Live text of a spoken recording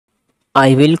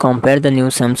I will compare the new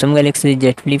Samsung Galaxy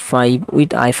Z Flip 5 with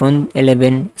iPhone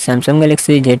 11. Samsung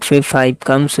Galaxy Z Flip 5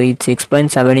 comes with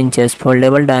 6.7 inches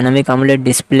foldable dynamic AMOLED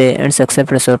display and success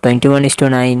ratio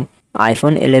 21:9.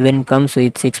 iPhone 11 comes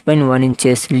with 6.1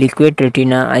 inches liquid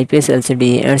retina IPS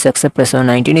LCD and success ratio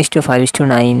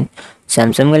 19:5:9.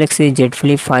 Samsung Galaxy Z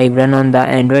Flip 5 run on the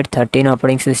Android 13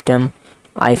 operating system.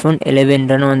 iPhone 11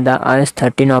 run on the iOS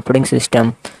 13 operating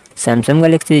system. Samsung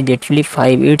Galaxy Z Flip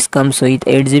 5 it comes with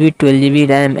 8GB, 12GB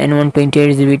RAM and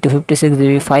 128GB to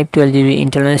 56GB, 512GB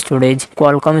internal storage,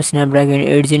 Qualcomm Snapdragon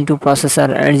 8 Gen 2 processor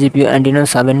and GPU Adreno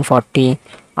 740.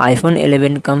 iPhone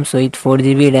 11 comes with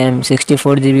 4GB RAM,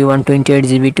 64GB,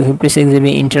 128GB to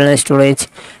 56GB internal storage,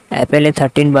 Apple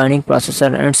A13 Bionic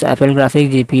processor and Apple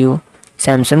Graphics GPU.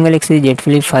 Samsung Galaxy Z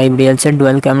Flip 5 real set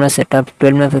dual camera setup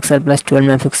 12 MP plus 12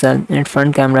 MP and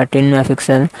front camera 10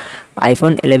 MP.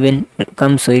 iPhone 11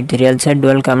 comes with real set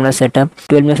dual camera setup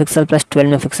 12 MP plus 12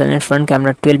 MP and front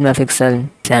camera 12 MP.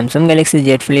 Samsung Galaxy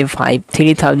Z Flip 5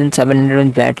 3700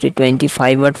 mAh battery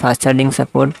 25W fast charging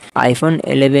support. iPhone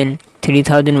 11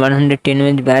 3110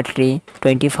 mAh battery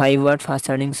 25W fast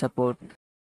charging support.